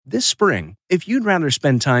This spring, if you'd rather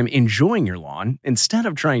spend time enjoying your lawn instead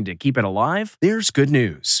of trying to keep it alive, there's good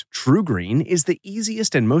news. TruGreen is the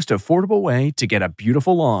easiest and most affordable way to get a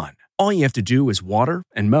beautiful lawn. All you have to do is water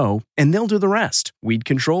and mow, and they'll do the rest. Weed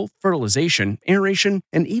control, fertilization, aeration,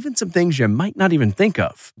 and even some things you might not even think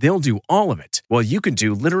of. They'll do all of it, while you can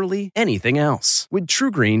do literally anything else. With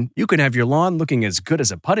TruGreen, you can have your lawn looking as good as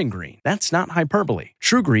a putting green. That's not hyperbole.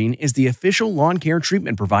 TruGreen is the official lawn care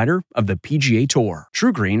treatment provider of the PGA Tour.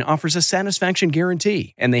 TruGreen offers a satisfaction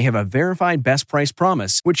guarantee, and they have a verified best price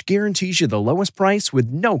promise, which guarantees you the lowest price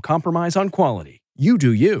with no compromise on quality. You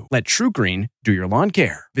do you. Let TruGreen do your lawn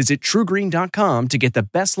care. Visit TruGreen.com to get the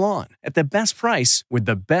best lawn at the best price with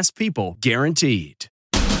the best people guaranteed.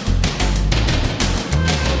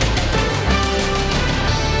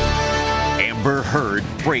 Amber Heard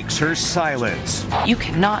breaks her silence. You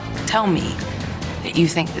cannot tell me that you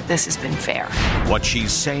think that this has been fair. What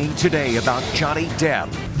she's saying today about Johnny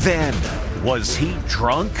Depp. Then, was he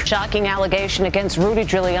drunk? Shocking allegation against Rudy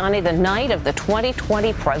Giuliani the night of the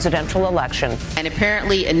 2020 presidential election. And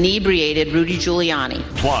apparently inebriated Rudy Giuliani.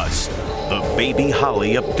 Plus, the baby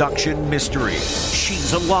Holly abduction mystery.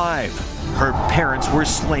 She's alive. Her parents were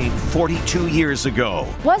slain 42 years ago.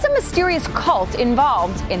 Was a mysterious cult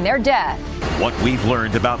involved in their death? What we've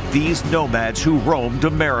learned about these nomads who roamed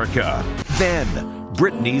America. Then,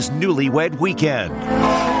 Britney's newlywed weekend.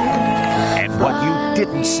 And what you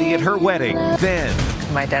didn't see at her wedding. Then,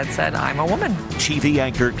 my dad said, I'm a woman. TV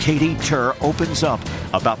anchor Katie Tur opens up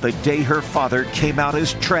about the day her father came out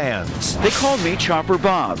as trans. They called me Chopper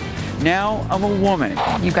Bob. Now I'm a woman.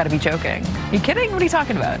 You've got to be joking. Are you kidding? What are you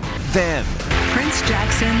talking about? Then, Prince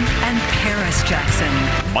Jackson and Paris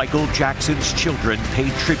Jackson. Michael Jackson's children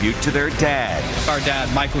paid tribute to their dad. Our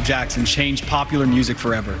dad, Michael Jackson, changed popular music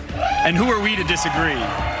forever. And who are we to disagree?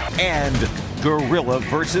 And gorilla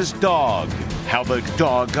versus dog. How the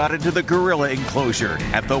dog got into the gorilla enclosure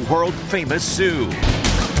at the world-famous zoo.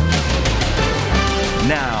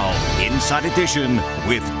 Now, Inside Edition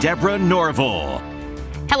with Deborah Norville.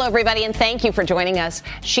 Hello, everybody, and thank you for joining us.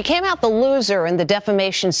 She came out the loser in the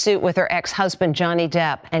defamation suit with her ex-husband, Johnny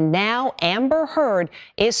Depp. And now Amber Heard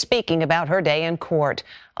is speaking about her day in court.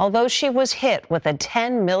 Although she was hit with a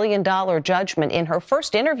 $10 million judgment in her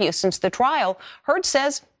first interview since the trial, Heard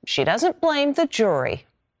says she doesn't blame the jury.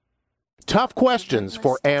 Tough questions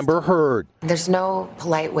for Amber Heard. There's no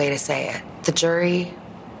polite way to say it. The jury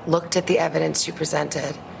looked at the evidence you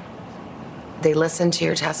presented. They listened to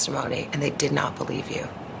your testimony, and they did not believe you.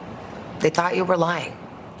 They thought you were lying.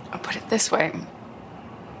 I'll put it this way.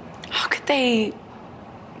 How could they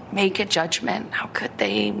make a judgment? How could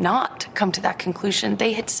they not come to that conclusion?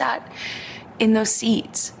 They had sat in those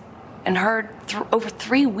seats and heard over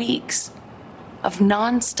 3 weeks of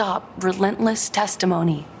nonstop, relentless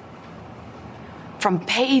testimony from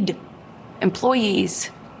paid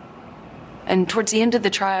employees, and towards the end of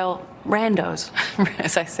the trial, randos,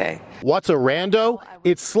 as I say. What's a rando?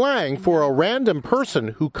 It's slang for a random person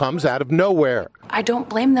who comes out of nowhere. I don't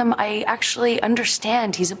blame them. I actually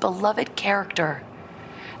understand. He's a beloved character,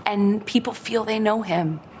 and people feel they know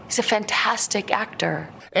him. He's a fantastic actor.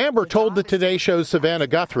 Amber told the Today Show's Savannah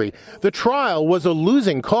Guthrie the trial was a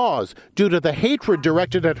losing cause due to the hatred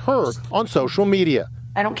directed at her on social media.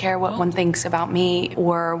 I don't care what one thinks about me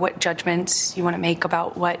or what judgments you want to make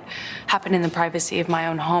about what happened in the privacy of my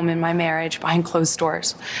own home and my marriage behind closed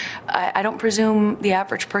doors. I don't presume the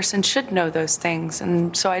average person should know those things,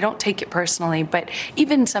 and so I don't take it personally. But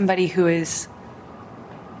even somebody who is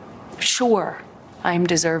sure I'm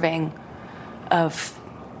deserving of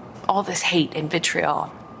all this hate and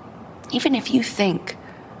vitriol, even if you think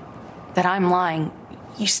that I'm lying,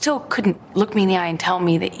 you still couldn't look me in the eye and tell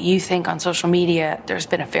me that you think on social media there's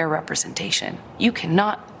been a fair representation. You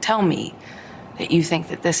cannot tell me that you think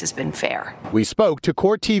that this has been fair. We spoke to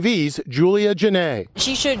Court TV's Julia Janae.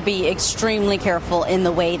 She should be extremely careful in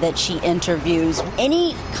the way that she interviews.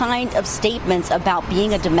 Any kind of statements about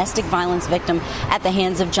being a domestic violence victim at the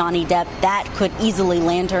hands of Johnny Depp, that could easily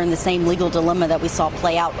land her in the same legal dilemma that we saw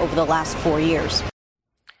play out over the last 4 years.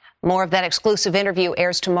 More of that exclusive interview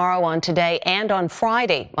airs tomorrow on Today and on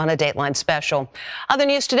Friday on a Dateline special. Other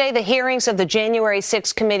news today, the hearings of the January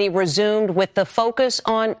 6th committee resumed with the focus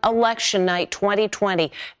on election night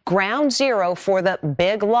 2020, ground zero for the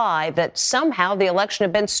big lie that somehow the election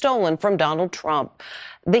had been stolen from Donald Trump.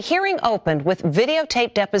 The hearing opened with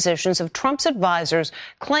videotaped depositions of Trump's advisors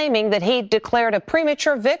claiming that he declared a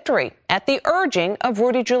premature victory at the urging of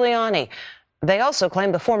Rudy Giuliani. They also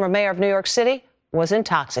claimed the former mayor of New York City was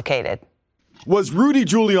intoxicated. Was Rudy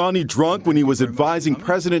Giuliani drunk when he was advising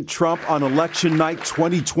President Trump on election night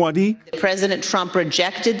 2020? President Trump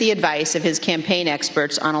rejected the advice of his campaign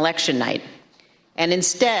experts on election night and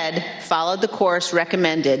instead followed the course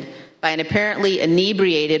recommended by an apparently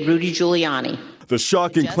inebriated Rudy Giuliani. The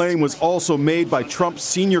shocking claim was also made by Trump's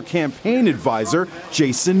senior campaign advisor,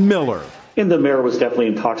 Jason Miller. The mayor was definitely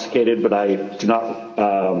intoxicated, but I do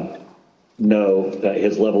not know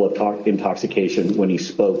his level of intoxication when he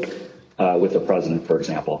spoke with the president, for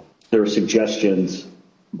example. There were suggestions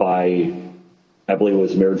by, I believe it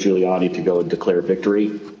was Mayor Giuliani, to go and declare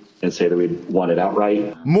victory and say that we'd won it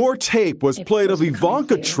outright. More tape was played of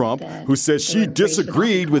Ivanka Trump, who says she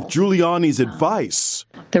disagreed with Giuliani's advice.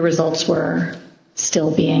 The results were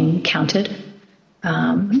still being counted.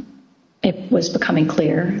 It was becoming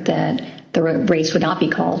clear that the race would not be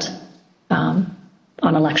called on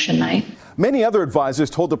election night. Many other advisors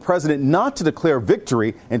told the president not to declare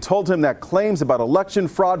victory and told him that claims about election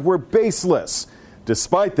fraud were baseless.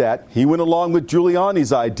 Despite that, he went along with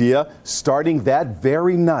Giuliani's idea starting that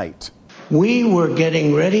very night. We were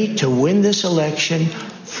getting ready to win this election.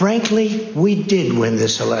 Frankly, we did win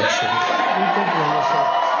this election.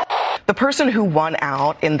 The person who won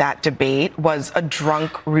out in that debate was a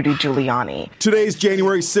drunk Rudy Giuliani. Today's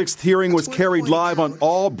January 6th hearing was carried live on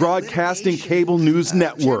all broadcasting cable news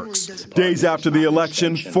networks. Days after the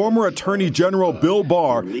election, former Attorney General Bill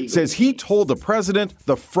Barr says he told the president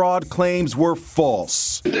the fraud claims were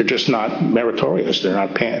false. They're just not meritorious. They're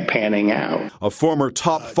not panning out. A former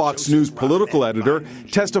top Fox News political editor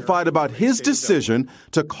testified about his decision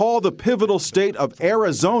to call the pivotal state of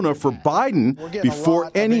Arizona for Biden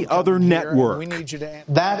before any other network.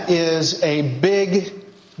 That is a big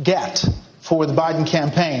get for the Biden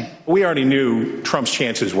campaign. We already knew Trump's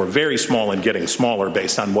chances were very small and getting smaller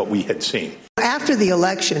based on what we had seen. After the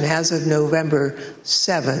election, as of November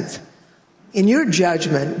 7th, in your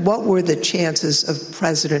judgment, what were the chances of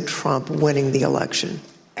President Trump winning the election?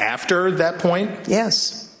 After that point?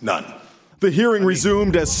 Yes. None. The hearing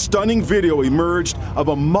resumed as stunning video emerged of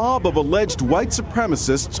a mob of alleged white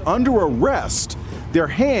supremacists under arrest, their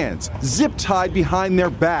hands zip-tied behind their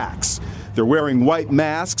backs. They're wearing white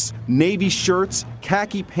masks, navy shirts,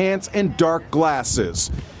 khaki pants, and dark glasses.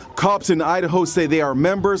 Cops in Idaho say they are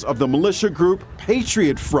members of the militia group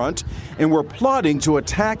Patriot Front and were plotting to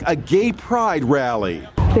attack a gay pride rally.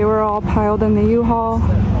 They were all piled in the U-Haul,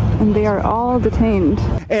 and they are all detained.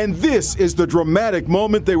 And this is the dramatic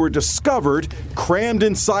moment they were discovered, crammed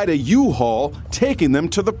inside a U-Haul, taking them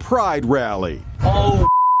to the pride rally.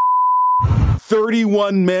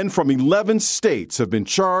 31 men from 11 states have been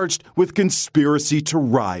charged with conspiracy to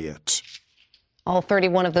riot. All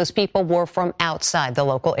 31 of those people were from outside the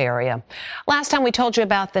local area. Last time we told you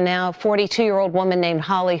about the now 42-year-old woman named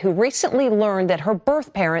Holly who recently learned that her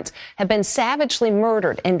birth parents had been savagely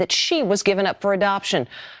murdered and that she was given up for adoption.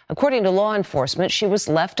 According to law enforcement, she was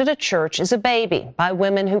left at a church as a baby by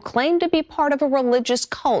women who claimed to be part of a religious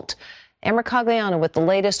cult. Amber Cagliano with the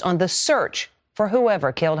latest on the search for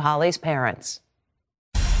whoever killed Holly's parents.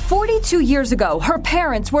 42 years ago, her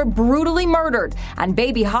parents were brutally murdered, and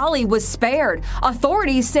baby Holly was spared.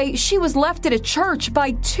 Authorities say she was left at a church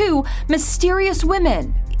by two mysterious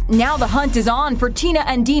women. Now the hunt is on for Tina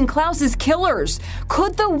and Dean Klaus's killers.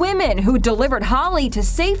 Could the women who delivered Holly to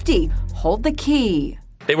safety hold the key?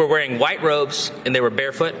 They were wearing white robes and they were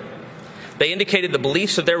barefoot. They indicated the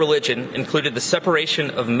beliefs of their religion included the separation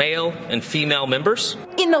of male and female members.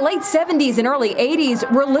 In the late 70s and early 80s,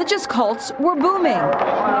 religious cults were booming.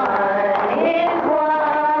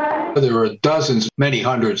 There were dozens, many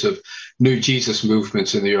hundreds of new Jesus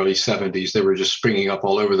movements in the early 70s. They were just springing up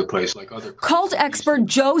all over the place like other cult expert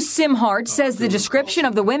Joe Simhart says the description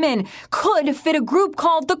of the women could fit a group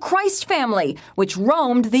called the Christ Family, which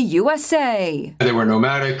roamed the USA. They were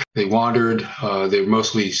nomadic. They wandered. They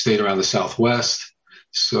mostly stayed around the Southwest.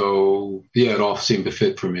 So, yeah, it all seemed to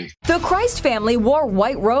fit for me. The Christ family wore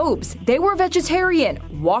white robes. They were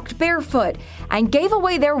vegetarian, walked barefoot, and gave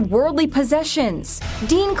away their worldly possessions.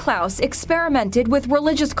 Dean Klaus experimented with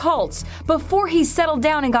religious cults before he settled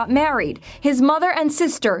down and got married. His mother and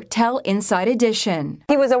sister tell Inside Edition.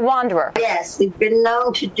 He was a wanderer. Yes, he's been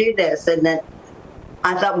known to do this, and then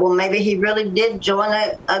I thought, well, maybe he really did join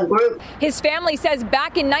a group. His family says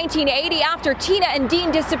back in 1980, after Tina and Dean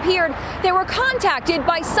disappeared, they were contacted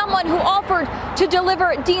by someone who offered to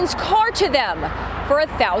deliver Dean's car to them for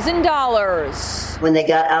 $1,000. When they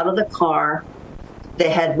got out of the car, they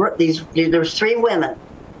had there was three women,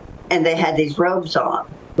 and they had these robes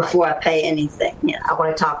on. Before I pay anything, I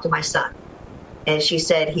want to talk to my son. And she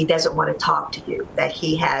said he doesn't want to talk to you, that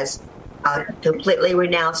he has completely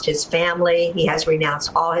renounced his family. He has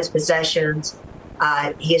renounced all his possessions.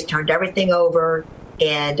 He has turned everything over,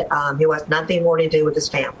 and he wants nothing more to do with his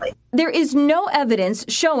family. There is no evidence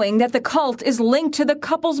showing that the cult is linked to the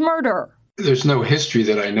couple's murder. There's no history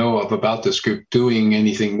that I know of about this group doing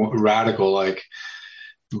anything radical like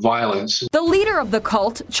violence. The leader of the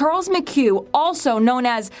cult, Charles McHugh, also known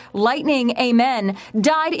as Lightning Amen,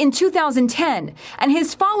 died in 2010, and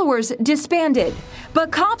his followers disbanded.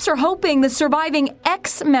 But cops are hoping the surviving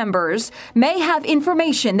ex-members may have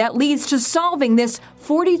information that leads to solving this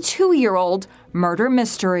 42-year-old murder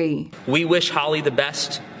mystery. We wish Holly the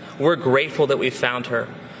best. We're grateful that we found her,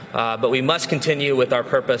 but we must continue with our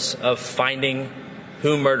purpose of finding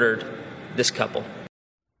who murdered this couple.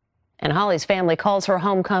 And Holly's family calls her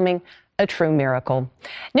homecoming a true miracle.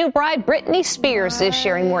 New bride Britney Spears is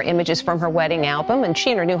sharing more images from her wedding album, and she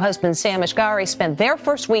and her new husband Sam Asghari spent their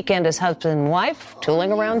first weekend as husband and wife,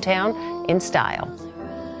 tooling around town in style.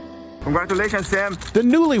 Congratulations, Sam. The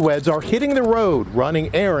newlyweds are hitting the road, running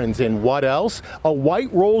errands in what else? A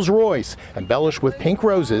white Rolls Royce, embellished with pink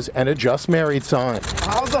roses and a just married sign.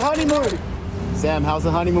 How's the honeymoon? Sam, how's the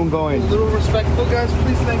honeymoon going? A little respectful, guys,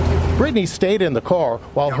 please, thank you. Britney stayed in the car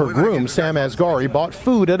while her groom, Sam Asghari, bought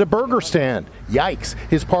food at a burger stand. Yikes,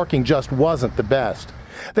 his parking just wasn't the best.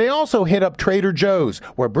 They also hit up Trader Joe's,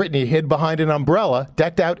 where Britney hid behind an umbrella,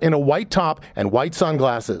 decked out in a white top and white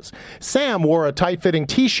sunglasses. Sam wore a tight-fitting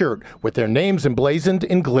T-shirt with their names emblazoned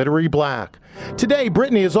in glittery black. Today,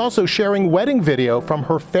 Britney is also sharing wedding video from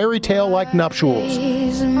her fairy tale-like nuptials.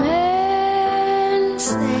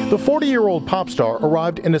 The 40-year-old pop star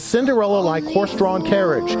arrived in a Cinderella-like horse-drawn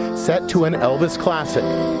carriage set to an Elvis classic.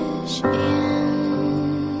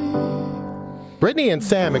 Britney and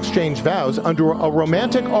Sam exchanged vows under a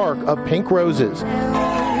romantic arc of pink roses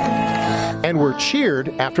and were cheered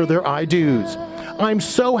after their I do's. I'm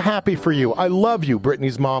so happy for you. I love you,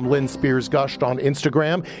 Britney's mom, Lynn Spears, gushed on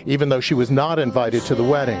Instagram, even though she was not invited to the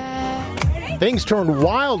wedding. Things turned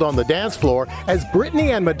wild on the dance floor as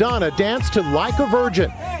Britney and Madonna danced to Like a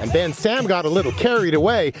Virgin. And then Sam got a little carried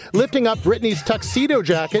away, lifting up Britney's tuxedo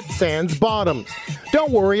jacket sans bottoms.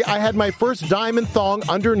 Don't worry, I had my first diamond thong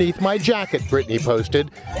underneath my jacket, Britney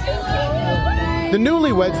posted. The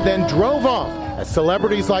newlyweds then drove off as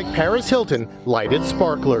celebrities like Paris Hilton lighted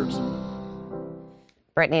sparklers.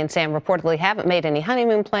 Britney and Sam reportedly haven't made any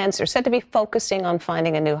honeymoon plans. They're said to be focusing on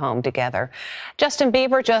finding a new home together. Justin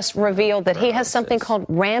Bieber just revealed that he has something called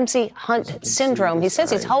Ramsay Hunt syndrome. He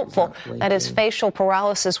says he's hopeful that his facial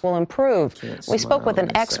paralysis will improve. We spoke with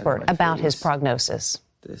an expert about his prognosis.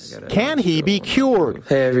 Can he be cured?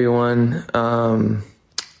 Hey, everyone.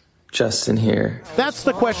 Justin here. That's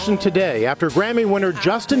the question today after Grammy winner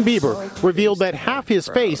Justin Bieber revealed that half his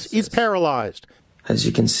face is paralyzed. As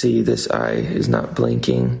you can see, this eye is not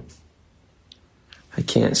blinking. I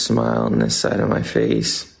can't smile on this side of my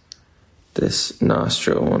face. This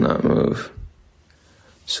nostril will not move.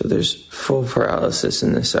 So there's full paralysis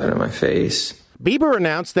in this side of my face. Bieber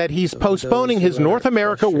announced that he's postponing his North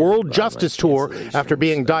America World Justice Tour after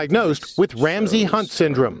being diagnosed with Ramsay Hunt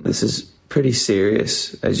syndrome. This is pretty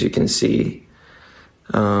serious, as you can see.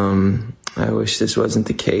 I wish this wasn't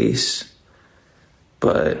the case.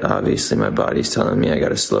 But obviously my body's telling me I got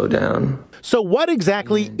to slow down. So what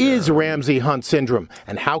exactly is Ramsay Hunt syndrome,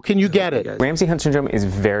 and how can you get it? Ramsay Hunt syndrome is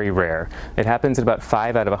very rare. It happens in about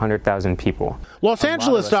 5 out of 100,000 people. Los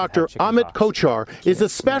Angeles doctor Amit Kochar is a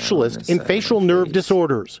specialist in facial nerve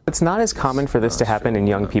disorders. It's not as common for this to happen in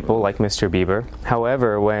young people like Mr. Bieber.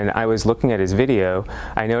 However, when I was looking at his video,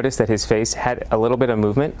 I noticed that his face had a little bit of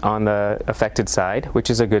movement on the affected side, which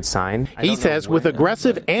is a good sign. He says with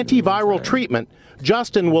aggressive antiviral treatment,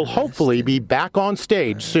 Justin will hopefully be back on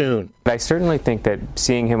stage soon. I certainly think that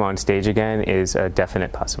seeing him on stage again is a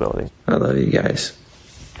definite possibility. I love you guys.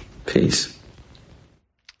 Peace.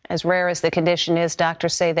 As rare as the condition is,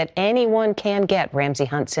 doctors say that anyone can get Ramsay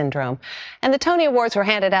Hunt syndrome. And the Tony Awards were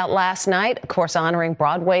handed out last night, of course, honoring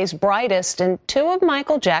Broadway's brightest. And 2 of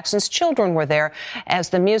Michael Jackson's children were there as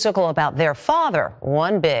the musical about their father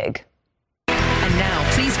won big. And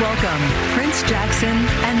now, please welcome Prince Jackson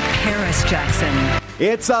and Paris Jackson.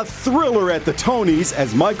 It's a thriller at the Tonys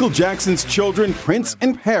as Michael Jackson's children, Prince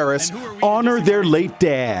and Paris, honor their late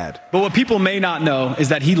dad. But what people may not know is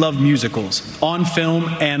that he loved musicals, on film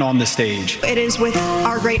and on the stage. It is with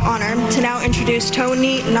our great honor to now introduce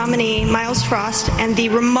Tony nominee Miles Frost and the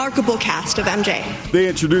remarkable cast of MJ. They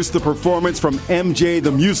introduced the performance from MJ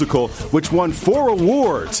the Musical, which won 4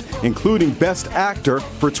 awards, including Best Actor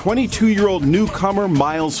for 22-year-old newcomer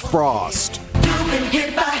Miles Frost.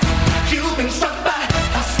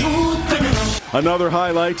 Another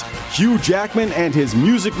highlight, Hugh Jackman and his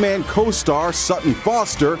Music Man co-star Sutton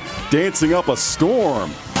Foster dancing up a storm.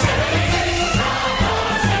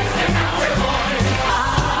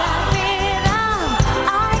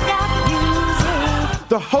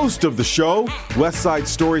 The host of the show, West Side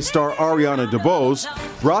Story star Ariana DeBose,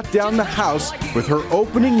 brought down the house with her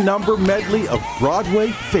opening number medley of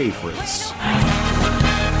Broadway favorites.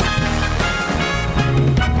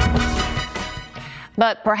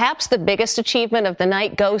 But perhaps the biggest achievement of the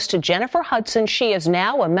night goes to Jennifer Hudson. She is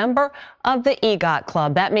now a member of the EGOT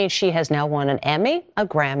Club. That means she has now won an Emmy, a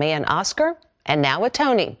Grammy, an Oscar, and now a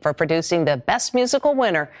Tony for producing the Best Musical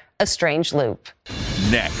winner, A Strange Loop.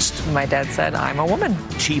 Next, my dad said, I'm a woman.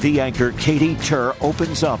 TV anchor Katie Tur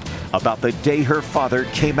opens up about the day her father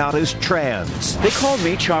came out as trans. They called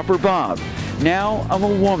me Chopper Bob. Now I'm a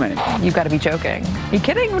woman. You've got to be joking. Are you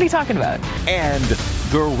kidding? What are you talking about? And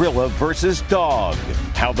gorilla versus dog.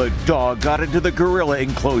 How the dog got into the gorilla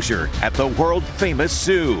enclosure at the world-famous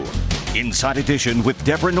zoo. Inside Edition with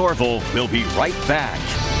Deborah Norville. We'll be right back.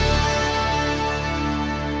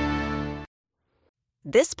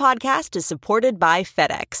 This podcast is supported by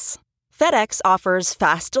FedEx. FedEx offers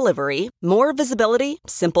fast delivery, more visibility,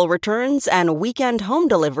 simple returns, and weekend home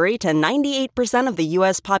delivery to 98% of the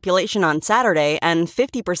U.S. population on Saturday and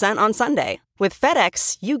 50% on Sunday. With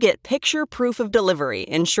FedEx, you get picture proof of delivery,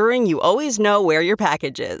 ensuring you always know where your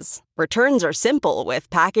package is. Returns are simple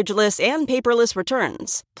with packageless and paperless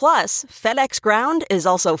returns. Plus, FedEx Ground is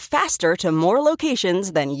also faster to more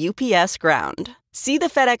locations than UPS Ground. See the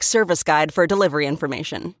FedEx service guide for delivery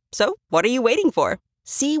information. So, what are you waiting for?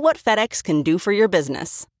 See what FedEx can do for your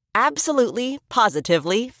business. Absolutely,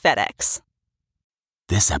 positively FedEx.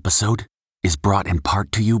 This episode is brought in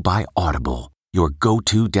part to you by Audible, your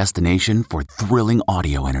go-to destination for thrilling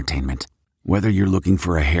audio entertainment. Whether you're looking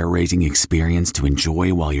for a hair-raising experience to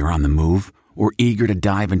enjoy while you're on the move or eager to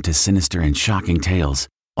dive into sinister and shocking tales,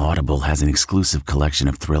 Audible has an exclusive collection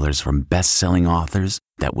of thrillers from best-selling authors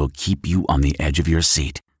that will keep you on the edge of your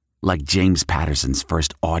seat. Like James Patterson's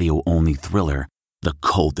first audio-only thriller, The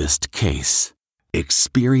Coldest Case.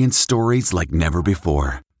 Experience stories like never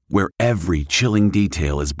before, where every chilling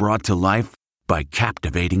detail is brought to life by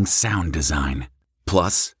captivating sound design.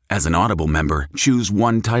 Plus, as an Audible member, choose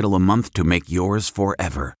one title a month to make yours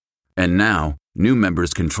forever. And now, new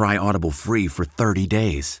members can try Audible free for 30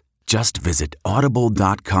 days. Just visit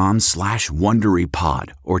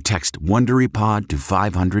audible.com/WonderyPod or text WonderyPod to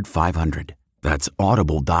 500-500. That's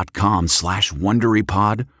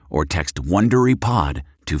audible.com/WonderyPod or text WonderyPod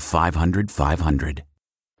to 500-500.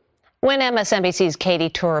 When MSNBC's Katie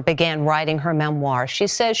Tur began writing her memoir, she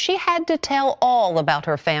says she had to tell all about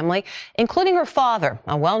her family, including her father,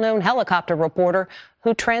 a well-known helicopter reporter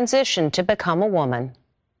who transitioned to become a woman.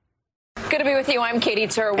 Good to be with you. I'm Katie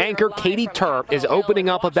Tur. Anchor Katie Tur is opening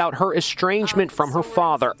up about her estrangement from her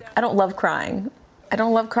father. I don't love crying.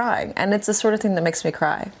 And it's the sort of thing that makes me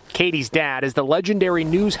cry. Katie's dad is the legendary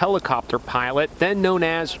news helicopter pilot, then known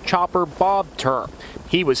as Chopper Bob Tur.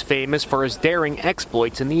 He was famous for his daring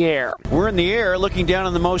exploits in the air. We're in the air looking down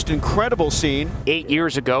on the most incredible scene. 8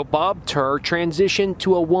 years ago, Bob Tur transitioned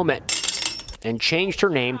to a woman and changed her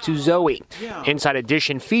name to Zoe. Inside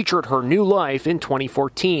Edition featured her new life in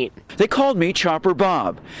 2014. They called me Chopper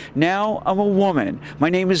Bob. Now I'm a woman.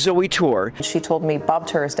 My name is Zoe Tur. She told me Bob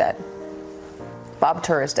Tur is dead. Bob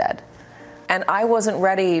Tur is dead. And I wasn't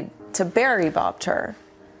ready to bury Bob Tur.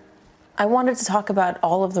 I wanted to talk about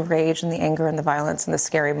all of the rage and the anger and the violence and the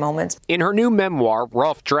scary moments. In her new memoir,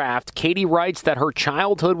 Rough Draft, Katie writes that her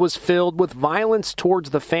childhood was filled with violence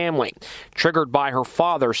towards the family, triggered by her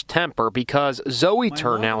father's temper because Zoe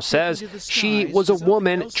Tur now says she was a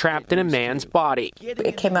woman trapped in a man's body.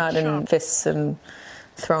 It came out in fists and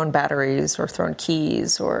thrown batteries or thrown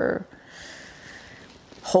keys or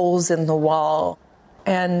holes in the wall.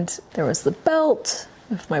 And there was the belt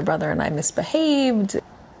if my brother and I misbehaved.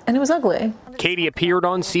 And it was ugly. Katie appeared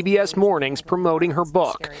on CBS Mornings promoting her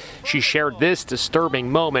book. She shared this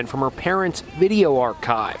disturbing moment from her parents' video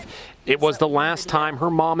archive. It was the last time her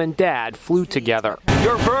mom and dad flew together.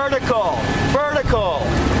 You're vertical! Vertical!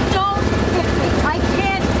 Don't hit me. I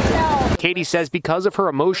can't tell. Katie says because of her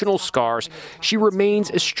emotional scars, she remains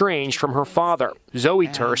estranged from her father. Zoe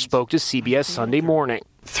Tur spoke to CBS Sunday Morning.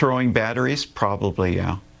 Throwing batteries? Probably,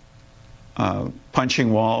 yeah.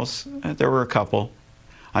 Punching walls? There were a couple.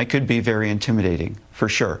 I could be very intimidating, for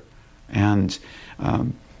sure. And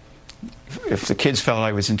if the kids felt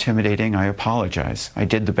I was intimidating, I apologize. I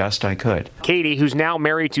did the best I could. Katie, who's now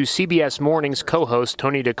married to CBS Morning's co-host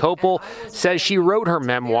Tony DeCopel, says she wrote her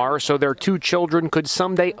memoir so their two children could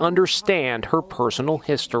someday understand her personal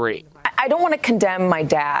history. I don't want to condemn my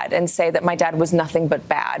dad and say that my dad was nothing but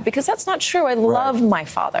bad, because that's not true. I love my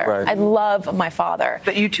father. Right. I love my father.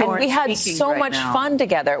 But you two and aren't we had speaking so right much now. fun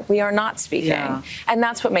together. We are not speaking. Yeah. And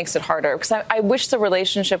that's what makes it harder, because I wish the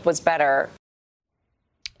relationship was better.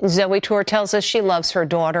 Zoe Tour tells us she loves her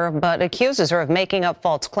daughter, but accuses her of making up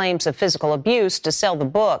false claims of physical abuse to sell the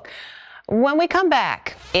book. When we come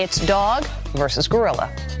back, it's dog versus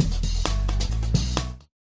gorilla.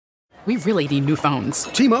 We really need new phones.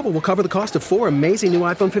 T-Mobile will cover the cost of 4 amazing new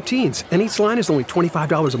iPhone 15s, and each line is only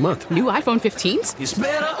 $25 a month. New iPhone 15s? It's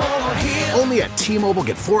better over here. Only at T-Mobile,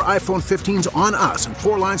 get 4 iPhone 15s on us and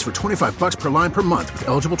 4 lines for $25 per line per month with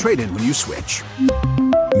eligible trade-in when you switch.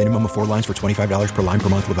 Minimum of 4 lines for $25 per line per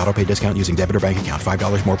month with autopay discount using debit or bank account.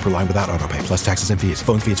 $5 more per line without autopay, plus taxes and fees.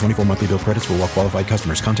 Phone fee at 24 monthly bill credits for well-qualified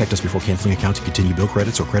customers. Contact us before canceling account to continue bill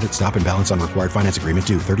credits or credit stop and balance on required finance agreement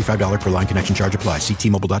due. $35 per line connection charge applies. See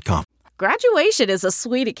T-Mobile.com. Graduation is a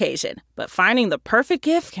sweet occasion, but finding the perfect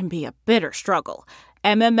gift can be a bitter struggle.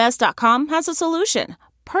 MMS.com has a solution.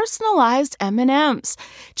 Personalized M&Ms.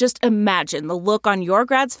 Just imagine the look on your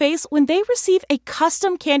grad's face when they receive a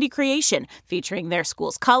custom candy creation featuring their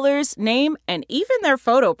school's colors, name, and even their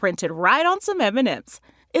photo printed right on some M&Ms.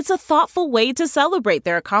 It's a thoughtful way to celebrate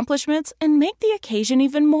their accomplishments and make the occasion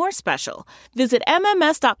even more special. Visit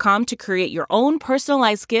MMS.com to create your own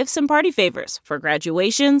personalized gifts and party favors for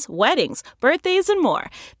graduations, weddings, birthdays, and more.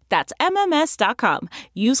 That's MMS.com.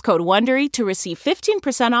 Use code WONDERY to receive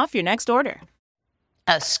 15% off your next order.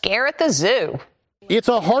 A scare at the zoo. It's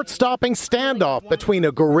a heart-stopping standoff between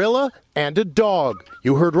a gorilla and a dog.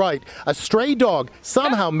 You heard right. A stray dog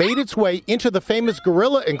somehow made its way into the famous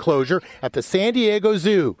gorilla enclosure at the San Diego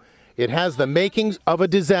Zoo. It has the makings of a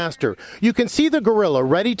disaster. You can see the gorilla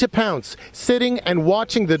ready to pounce, sitting and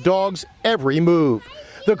watching the dog's every move.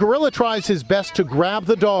 The gorilla tries his best to grab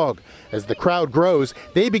the dog. As the crowd grows,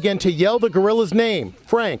 they begin to yell the gorilla's name,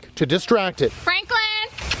 Frank, to distract it. Franklin!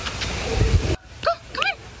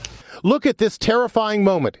 Look at this terrifying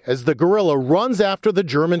moment as the gorilla runs after the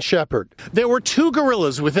German Shepherd. There were 2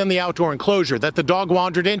 gorillas within the outdoor enclosure that the dog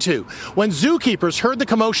wandered into. When zookeepers heard the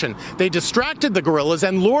commotion, they distracted the gorillas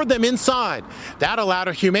and lured them inside. That allowed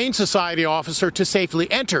a Humane Society officer to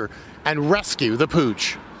safely enter and rescue the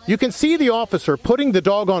pooch. You can see the officer putting the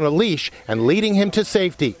dog on a leash and leading him to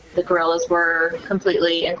safety. The gorillas were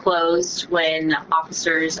completely enclosed when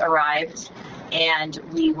officers arrived, and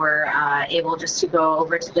we were able just to go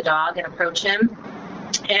over to the dog and approach him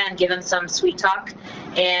and give him some sweet talk.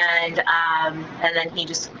 And then he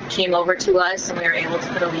just came over to us, and we were able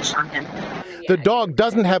to put a leash on him. The dog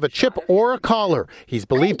doesn't have a chip or a collar. He's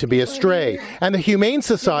believed to be a stray, and the Humane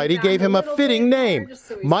Society gave him a fitting name,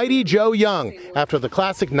 Mighty Joe Young, after the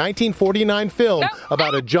classic 1949 film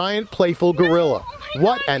about a giant playful gorilla.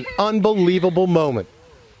 What an unbelievable moment.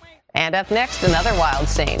 And up next, another wild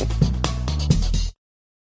scene.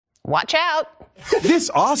 Watch out.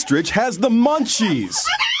 This ostrich has the munchies.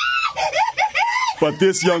 But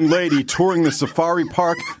this young lady touring the safari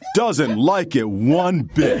park doesn't like it one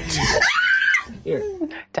bit. Here.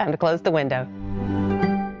 Time to close the window.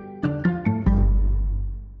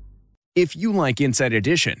 If you like Inside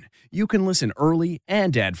Edition, you can listen early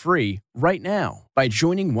and ad-free right now by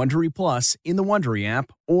joining Wondery Plus in the Wondery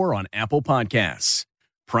app or on Apple Podcasts.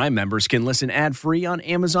 Prime members can listen ad-free on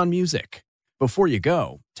Amazon Music. Before you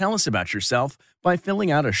go, tell us about yourself by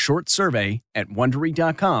filling out a short survey at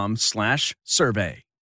Wondery.com/survey.